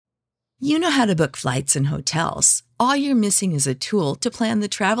You know how to book flights and hotels. All you're missing is a tool to plan the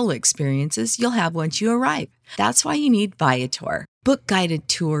travel experiences you'll have once you arrive. That's why you need Viator. Book guided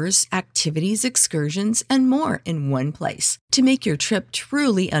tours, activities, excursions, and more in one place to make your trip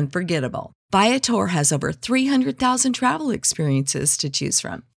truly unforgettable. Viator has over 300,000 travel experiences to choose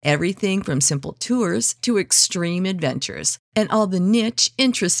from. Everything from simple tours to extreme adventures and all the niche,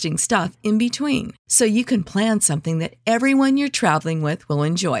 interesting stuff in between. So you can plan something that everyone you're traveling with will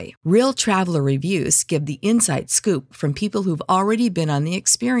enjoy. Real traveler reviews give the inside scoop from people who've already been on the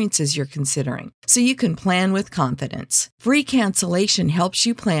experiences you're considering. So you can plan with confidence. Free cancellation helps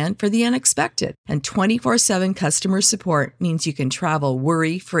you plan for the unexpected. And 24/7 customer support means you can travel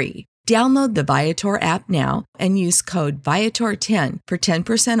worry-free. Download the Viator app now and use code Viator10 for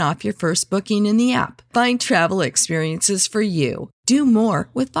 10% off your first booking in the app. Find travel experiences for you. Do more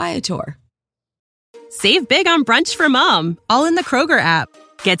with Viator. Save big on brunch for mom, all in the Kroger app.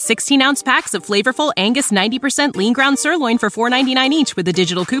 Get 16-ounce packs of flavorful Angus 90% lean ground sirloin for $4.99 each with a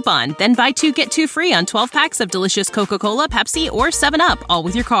digital coupon. Then buy 2, get 2 free on 12 packs of delicious Coca-Cola, Pepsi, or 7-Up, all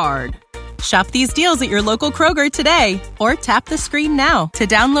with your card. Shop these deals at your local Kroger today, or tap the screen now to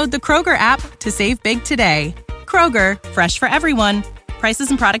download the Kroger app to save big today. Kroger, fresh for everyone. Prices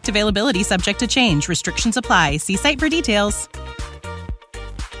and product availability subject to change. Restrictions apply. See site for details.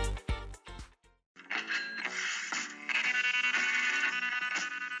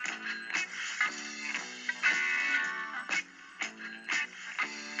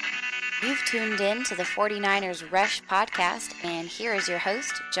 You've tuned in to the 49ers Rush podcast, and here is your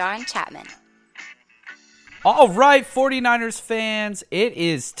host, John Chapman. All right, 49ers fans, it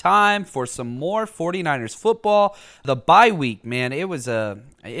is time for some more 49ers football. The bye week, man,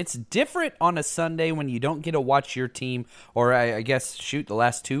 it's different on a Sunday when you don't get to watch your team, or I guess, the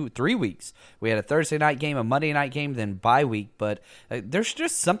last 2-3 weeks. We had a Thursday night game, a Monday night game, then bye week, but there's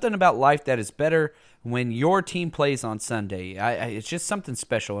just something about life that is better when your team plays on Sunday. It's just something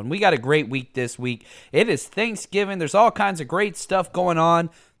special, and we got a great week this week. It is Thanksgiving. There's all kinds of great stuff going on.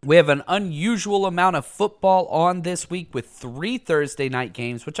 We have an unusual amount of football on this week with 3 Thursday night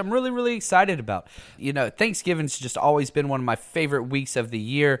games, which I'm really, really excited about. You know, Thanksgiving's just always been one of my favorite weeks of the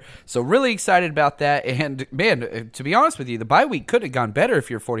year, so really excited about that. And, man, to be honest with you, the bye week could have gone better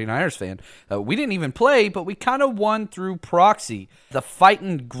if you're a 49ers fan. We didn't even play, but we kind of won through proxy. The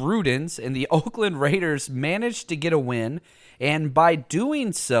Fightin' Grudens and the Oakland Raiders managed to get a win, and by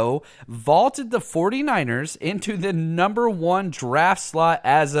doing so, vaulted the 49ers into the number 1 draft slot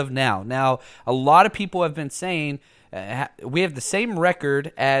as of now. Now, a lot of people have been saying we have the same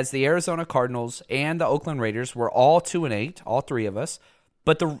record as the Arizona Cardinals and the Oakland Raiders. We're all 2-8, all 3 of us.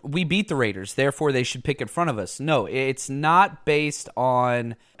 But we beat the Raiders, therefore they should pick in front of us. No, it's not based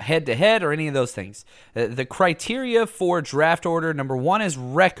on head-to-head or any of those things. The criteria for draft order, number 1 is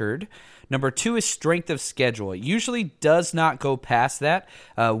record. Number 2 is strength of schedule. It usually does not go past that.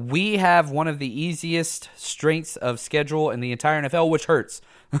 We have one of the easiest strengths of schedule in the entire NFL, which hurts.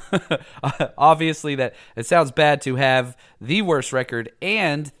 Obviously, that it sounds bad to have the worst record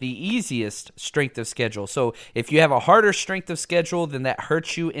and the easiest strength of schedule. So if you have a harder strength of schedule, then that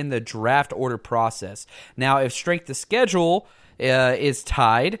hurts you in the draft order process. Now, if strength of schedule is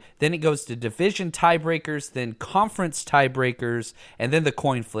tied, then it goes to division tiebreakers, then conference tiebreakers, and then the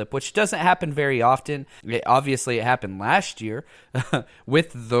coin flip, which doesn't happen very often. Obviously, it happened last year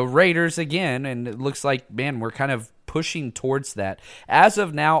with the Raiders again, and it looks like, man, we're kind of pushing towards that. As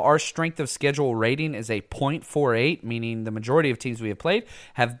of now, our strength of schedule rating is a .48, meaning the majority of teams we have played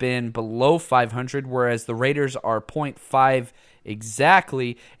have been below 500, whereas the Raiders are .5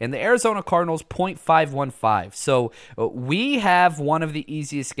 exactly, and the Arizona Cardinals .515. So we have one of the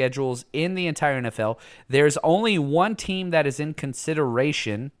easiest schedules in the entire NFL. There's only one team that is in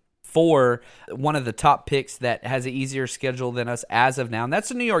consideration for one of the top picks that has an easier schedule than us as of now, and that's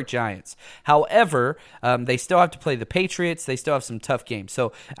the New York Giants. However, they still have to play the Patriots. They still have some tough games.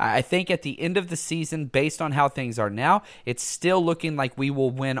 So I think at the end of the season, based on how things are now, it's still looking like we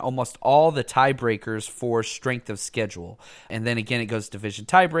will win almost all the tiebreakers for strength of schedule. And then again, it goes division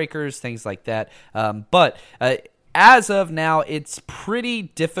tiebreakers, things like that. But as of now, it's pretty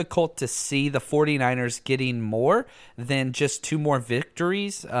difficult to see the 49ers getting more than just 2 more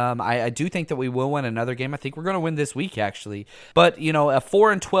victories. I do think that we will win another game. I think we're going to win this week, actually. But, you know, a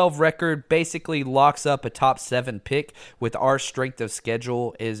 4-12 record basically locks up a top 7 pick with our strength of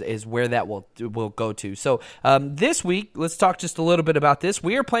schedule is where that will go to. So this week, let's talk just a little bit about this.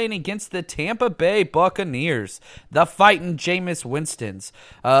 We are playing against the Tampa Bay Buccaneers, the fighting Jameis Winstons.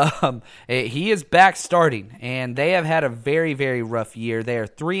 He is back starting, and they have had a very, very rough year. They are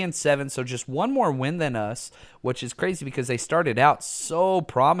 3-7, so just one more win than us, which is crazy because they started out so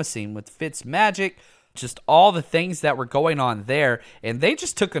promising with Fitzmagic, just all the things that were going on there, and they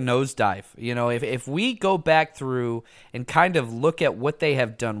just took a nosedive. If we go back through and kind of look at what they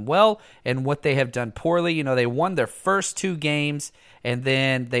have done well and what they have done poorly, they won their first 2 games, and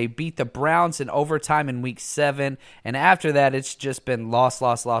then they beat the Browns in overtime in Week 7, and after that, it's just been loss.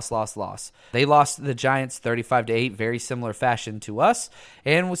 They lost to the Giants 35-8, very similar fashion to us,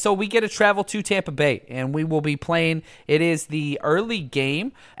 and so we get to travel to Tampa Bay, and we will be playing. It is the early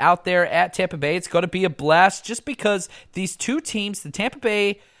game out there at Tampa Bay. It's going to be a blast just because these two teams, the Tampa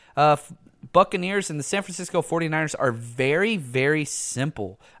Bay Buccaneers and the San Francisco 49ers, are very, very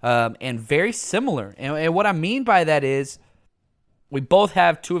simple and very similar. And what I mean by that is we both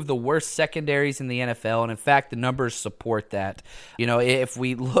have 2 of the worst secondaries in the NFL, and in fact, the numbers support that. If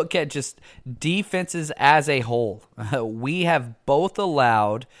we look at just defenses as a whole, we have both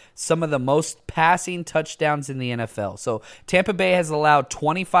allowed some of the most passing touchdowns in the NFL. So Tampa Bay has allowed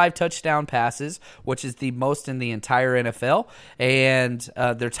 25 touchdown passes, which is the most in the entire NFL, and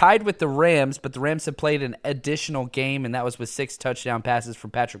they're tied with the Rams, but the Rams have played an additional game, and that was with 6 touchdown passes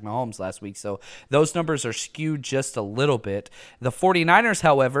from Patrick Mahomes last week. So those numbers are skewed just a little bit. The 49ers,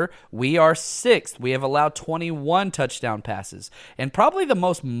 however, we are 6th. We have allowed 21 touchdown passes. And probably the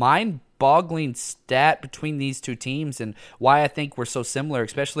most mind-boggling stat between these two teams and why I think we're so similar,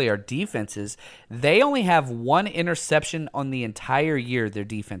 especially our defenses, they only have 1 interception on the entire year, their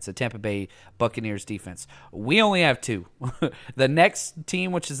defense, the Tampa Bay Buccaneers defense. We only have 2. The next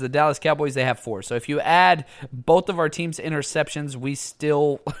team, which is the Dallas Cowboys, they have 4. So if you add both of our team's interceptions, we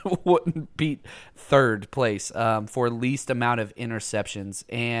still wouldn't beat 3rd place for least amount of interceptions.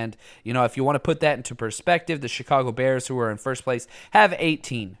 And, if you want to put that into perspective, the Chicago Bears, who are in first place, have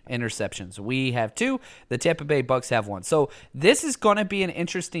 18 interceptions. We have 2. The Tampa Bay Bucs have 1. So this is going to be an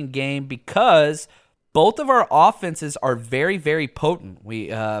interesting game because both of our offenses are very, very potent. We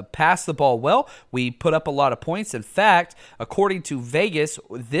pass the ball well. We put up a lot of points. In fact, according to Vegas,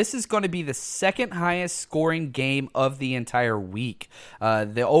 this is going to be the 2nd highest scoring game of the entire week.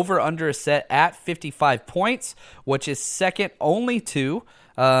 The over-under is set at 55 points, which is second only to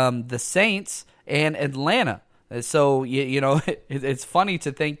the Saints and Atlanta. So, it's funny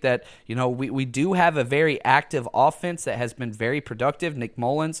to think that, we do have a very active offense that has been very productive. Nick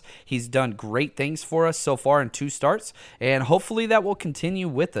Mullins, he's done great things for us so far in 2 starts, and hopefully that will continue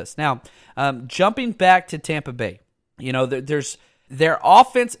with us. Now, jumping back to Tampa Bay, their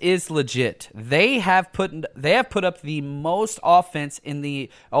offense is legit. They have put up the most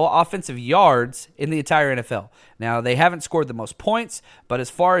offensive yards in the entire NFL. Now, they haven't scored the most points, but as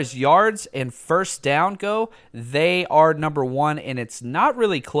far as yards and first down go, they are number 1, and it's not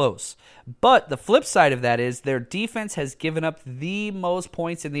really close. But the flip side of that is their defense has given up the most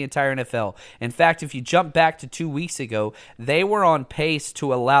points in the entire NFL. In fact, if you jump back to 2 weeks ago, they were on pace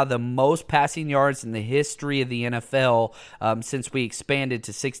to allow the most passing yards in the history of the NFL since we expanded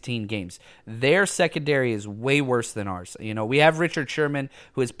to 16 games. Their secondary is way worse than ours. We have Richard Sherman,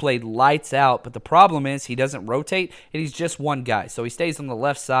 who has played lights out, but the problem is he doesn't rotate, and he's just one guy. So he stays on the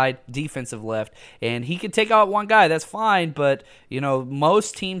left side, defensive left, and he can take out one guy. That's fine, but,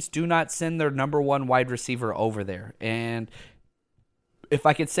 most teams do not send their number 1 wide receiver over there. And if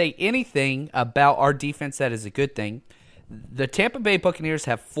I could say anything about our defense that is a good thing, the Tampa Bay Buccaneers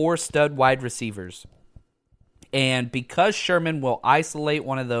have 4 stud wide receivers. And because Sherman will isolate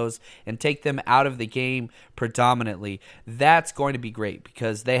one of those and take them out of the game predominantly, that's going to be great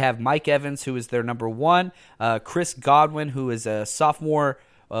because they have Mike Evans, who is their number 1, Chris Godwin, who is a sophomore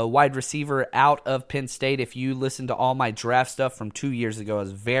wide receiver out of Penn State. If you listen to all my draft stuff from 2 years ago, I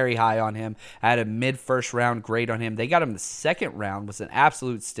was very high on him. I had a mid-first round grade on him. They got him the 2nd round, was an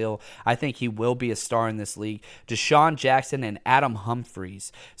absolute steal. I think he will be a star in this league. Deshaun Jackson and Adam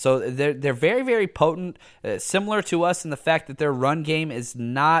Humphries. So they're very, very potent, similar to us in the fact that their run game is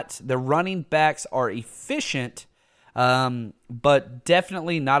not, their running backs are efficient, but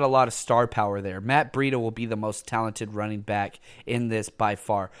definitely not a lot of star power there. Matt Breida will be the most talented running back in this by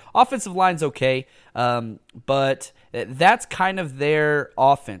far. Offensive line's okay, but that's kind of their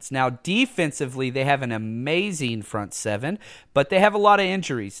offense. Now, defensively, they have an amazing front 7, but they have a lot of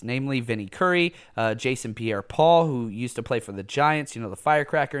injuries, namely Vinny Curry, Jason Pierre-Paul, who used to play for the Giants, the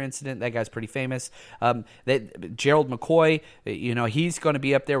firecracker incident. That guy's pretty famous. Gerald McCoy, he's going to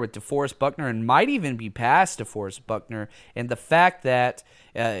be up there with DeForest Buckner and might even be past DeForest Buckner. And the fact that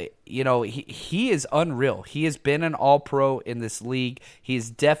he is unreal. He has been an all-pro in this league. He is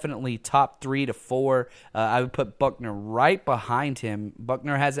definitely top 3 to 4. I would put Buckner right behind him.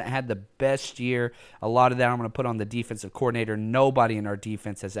 Buckner hasn't had the best year. A lot of that I'm going to put on the defensive coordinator. Nobody in our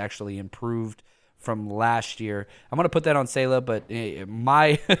defense has actually improved from last year. I'm going to put that on Saleh, but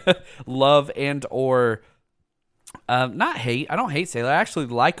my love and or not hate. I don't hate Saleh. I actually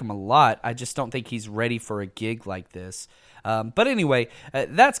like him a lot. I just don't think he's ready for a gig like this. But anyway,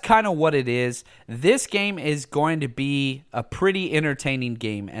 that's kind of what it is. This game is going to be a pretty entertaining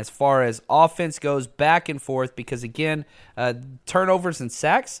game as far as offense goes, back and forth, because, again, turnovers and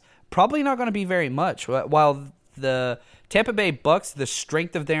sacks, probably not going to be very much. While the Tampa Bay Bucks, the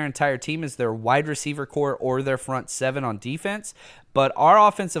strength of their entire team is their wide receiver core or their front seven on defense, but our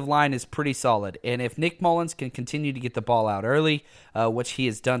offensive line is pretty solid. And if Nick Mullins can continue to get the ball out early, which he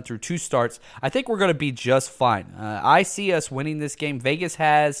has done through 2 starts, I think we're going to be just fine. I see us winning this game. Vegas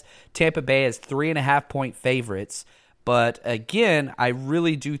has Tampa Bay as 3.5-point favorites. But again, I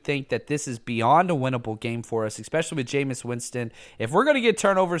really do think that this is beyond a winnable game for us, especially with Jameis Winston. If we're going to get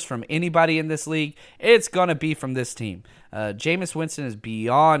turnovers from anybody in this league, it's going to be from this team. Jameis Winston is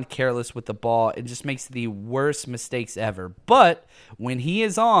beyond careless with the ball. It just makes the worst mistakes ever. But when he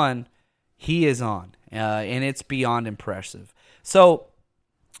is on, he is on. And it's beyond impressive. So,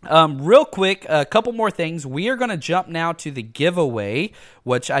 real quick, a couple more things. We are going to jump now to the giveaway,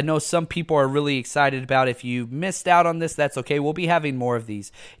 which I know some people are really excited about. If you missed out on this, that's okay. We'll be having more of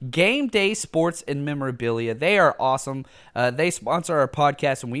these. Game Day Sports and Memorabilia. They are awesome. They sponsor our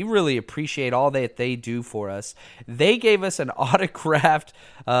podcast, and we really appreciate all that they do for us. They gave us an autographed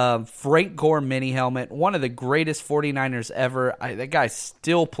Frank Gore mini helmet, one of the greatest 49ers ever. That guy's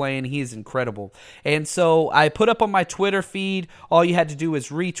still playing. He is incredible. And so I put up on my Twitter feed, all you had to do was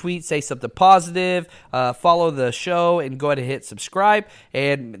retweet, say something positive, follow the show, and go ahead and hit subscribe.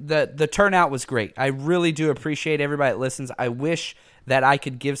 And the turnout was great. I really do appreciate everybody that listens. I wish that I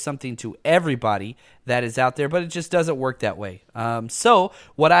could give something to everybody that is out there, but it just doesn't work that way. So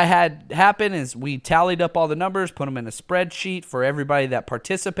what I had happen is we tallied up all the numbers, put them in a spreadsheet for everybody that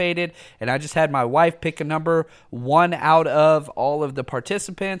participated, and I just had my wife pick a number, one out of all of the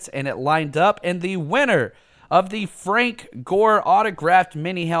participants, and it lined up, and the winner of the Frank Gore autographed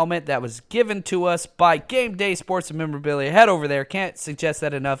mini helmet that was given to us by Game Day Sports and Memorabilia. Head over there, can't suggest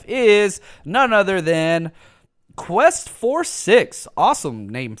that enough, is none other than Quest46. Awesome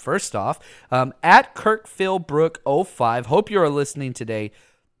name, first off. At KirkPhilBrook05. Hope you are listening today.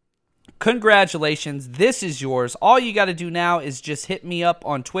 Congratulations, this is yours. All you got to do now is just hit me up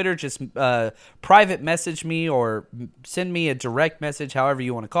on Twitter, just private message me or send me a direct message, however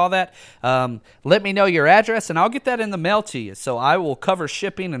you want to call that. Let me know your address, and I'll get that in the mail to you. So I will cover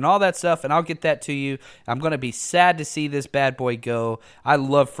shipping and all that stuff, and I'll get that to you. I'm going to be sad to see this bad boy go. I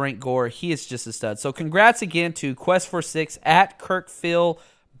love Frank Gore. He is just a stud. So congrats again to Quest46 at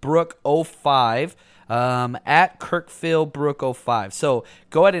KirkPhilBrook05. At KirkPhilBrook05. So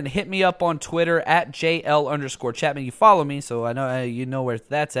go ahead and hit me up on Twitter at JL_Chapman. You follow me, so I know you know where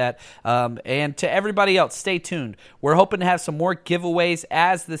that's at. And to everybody else, stay tuned. We're hoping to have some more giveaways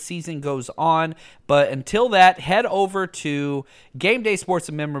as the season goes on. But until that, head over to Game Day Sports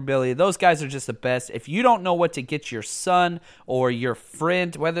and Memorabilia. Those guys are just the best. If you don't know what to get your son or your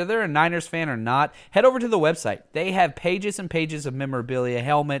friend, whether they're a Niners fan or not, head over to the website. They have pages and pages of memorabilia,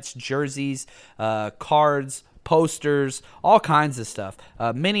 helmets, jerseys, cards, posters, all kinds of stuff.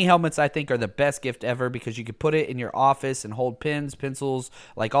 Mini helmets, I think, are the best gift ever because you can put it in your office and hold pens, pencils,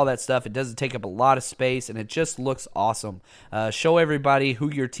 like all that stuff. It doesn't take up a lot of space, and it just looks awesome. Show everybody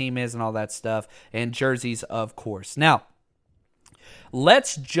who your team is and all that stuff, and jerseys, of course. Now,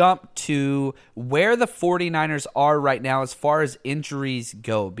 let's jump to where the 49ers are right now as far as injuries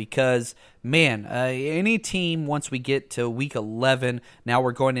go because, man, any team, once we get to Week 11, now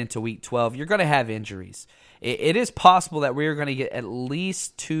we're going into Week 12, you're going to have injuries. It is possible that we're going to get at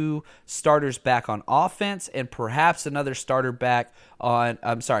least 2 starters back on offense and perhaps another starter back on,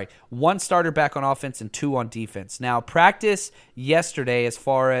 1 starter back on offense and 2 on defense. Now, practice yesterday, as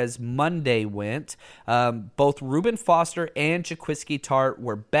far as Monday went, both Reuben Foster and Jaquiski Tartt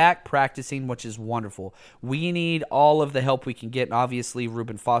were back practicing, which is wonderful. We need all of the help we can get, and obviously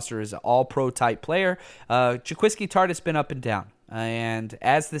Reuben Foster is an all-pro type player. Jaquiski Tartt has been up and down. And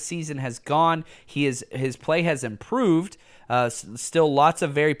as the season has gone, his play has improved. Still lots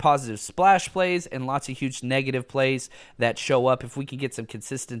of very positive splash plays and lots of huge negative plays that show up if we can get some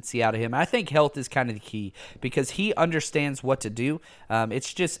consistency out of him. I think health is kind of the key because he understands what to do.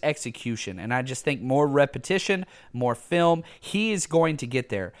 It's just execution. And I just think more repetition, more film, he is going to get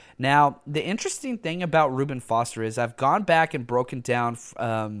there. Now, the interesting thing about Reuben Foster is I've gone back and broken down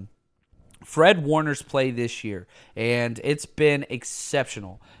Fred Warner's play this year, and it's been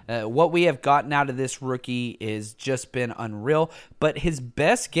exceptional. What we have gotten out of this rookie is just been unreal, but his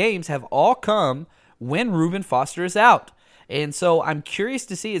best games have all come when Reuben Foster is out. And so I'm curious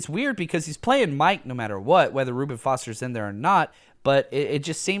to see. It's weird because he's playing Mike no matter what, whether Reuben Foster's in there or not. But it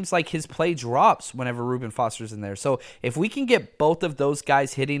just seems like his play drops whenever Reuben Foster's in there. So if we can get both of those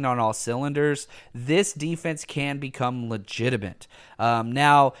guys hitting on all cylinders, this defense can become legitimate.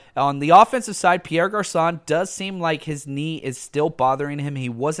 Now, on the offensive side, Pierre Garçon does seem like his knee is still bothering him. He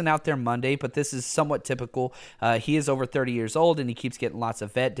wasn't out there Monday, but this is somewhat typical. He is over 30 years old, and he keeps getting lots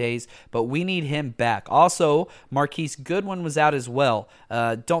of vet days, but we need him back. Also, Marquise Goodwin was out as well.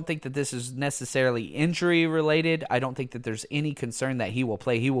 Don't think that this is necessarily injury-related. I don't think that there's any concern that he will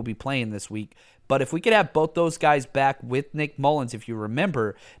play. He will be playing this week. But if we could have both those guys back with Nick Mullins, if you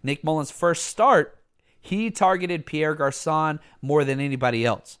remember, Nick Mullins' first start, he targeted Pierre Garçon more than anybody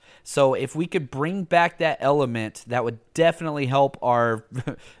else. So if we could bring back that element, that would definitely help our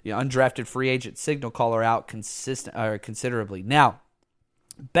undrafted free agent signal caller out considerably. Now,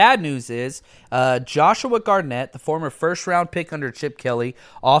 bad news is Joshua Garnett, the former first-round pick under Chip Kelly,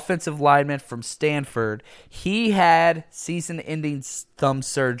 offensive lineman from Stanford, he had season-ending thumb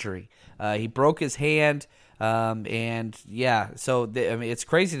surgery. He broke his hand, and yeah, so it's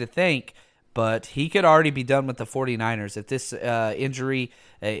crazy to think, but he could already be done with the 49ers if this injury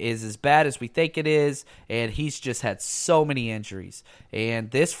is as bad as we think it is, and he's just had so many injuries.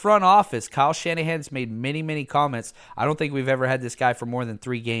 And this front office, Kyle Shanahan's made many, many comments. I don't think we've ever had this guy for more than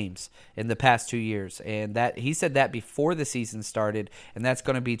 3 games in the past 2 years, and that he said that before the season started, and that's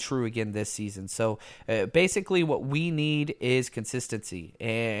going to be true again this season. So basically what we need is consistency,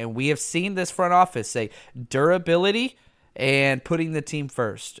 and we have seen this front office say durability and putting the team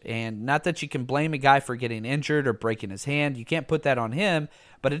first. And not that you can blame a guy for getting injured or breaking his hand. You can't put that on him,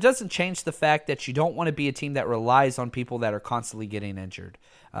 but it doesn't change the fact that you don't want to be a team that relies on people that are constantly getting injured,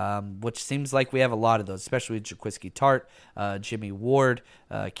 which seems like we have a lot of those, especially with Jaquiski Tart, Jimmy Ward,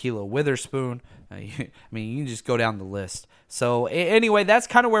 Kilo Witherspoon. I mean, you can just go down the list. So anyway, that's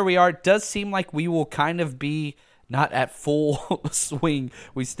kind of where we are. It does seem like we will kind of be not at full swing.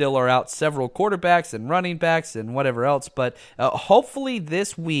 We still are out several quarterbacks and running backs and whatever else. But hopefully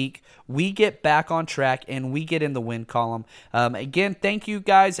this week we get back on track and we get in the win column. Again, thank you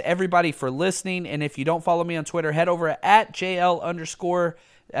guys, everybody, for listening. And if you don't follow me on Twitter, head over at JL_Chapman,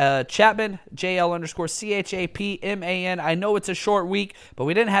 JL_CHAPMAN. I know it's a short week, but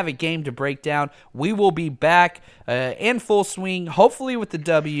we didn't have a game to break down. We will be back in full swing, hopefully with the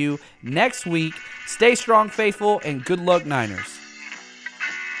W next week. Stay strong, faithful, and good luck, Niners.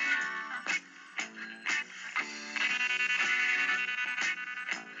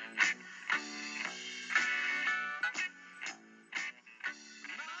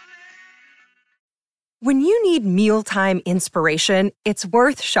 When you need mealtime inspiration, it's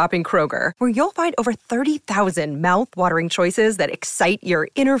worth shopping Kroger, where you'll find over 30,000 mouth-watering choices that excite your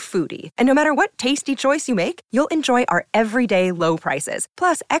inner foodie. And no matter what tasty choice you make, you'll enjoy our everyday low prices,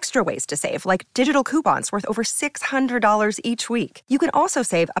 plus extra ways to save, like digital coupons worth over $600 each week. You can also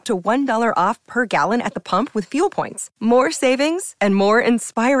save up to $1 off per gallon at the pump with fuel points. More savings and more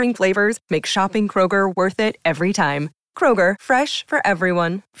inspiring flavors make shopping Kroger worth it every time. Kroger, fresh for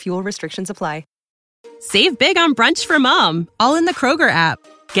everyone. Fuel restrictions apply. Save big on brunch for mom, all in the Kroger app.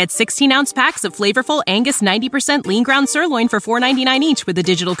 Get 16-ounce packs of flavorful Angus 90% lean ground sirloin for $4.99 each with a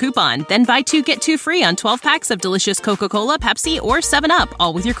digital coupon. Then buy 2, get 2 free on 12 packs of delicious Coca-Cola, Pepsi, or 7-Up,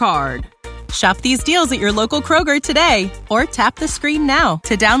 all with your card. Shop these deals at your local Kroger today, or tap the screen now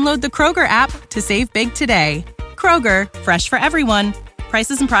to download the Kroger app to save big today. Kroger, fresh for everyone.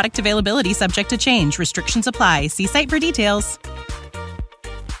 Prices and product availability subject to change. Restrictions apply. See site for details.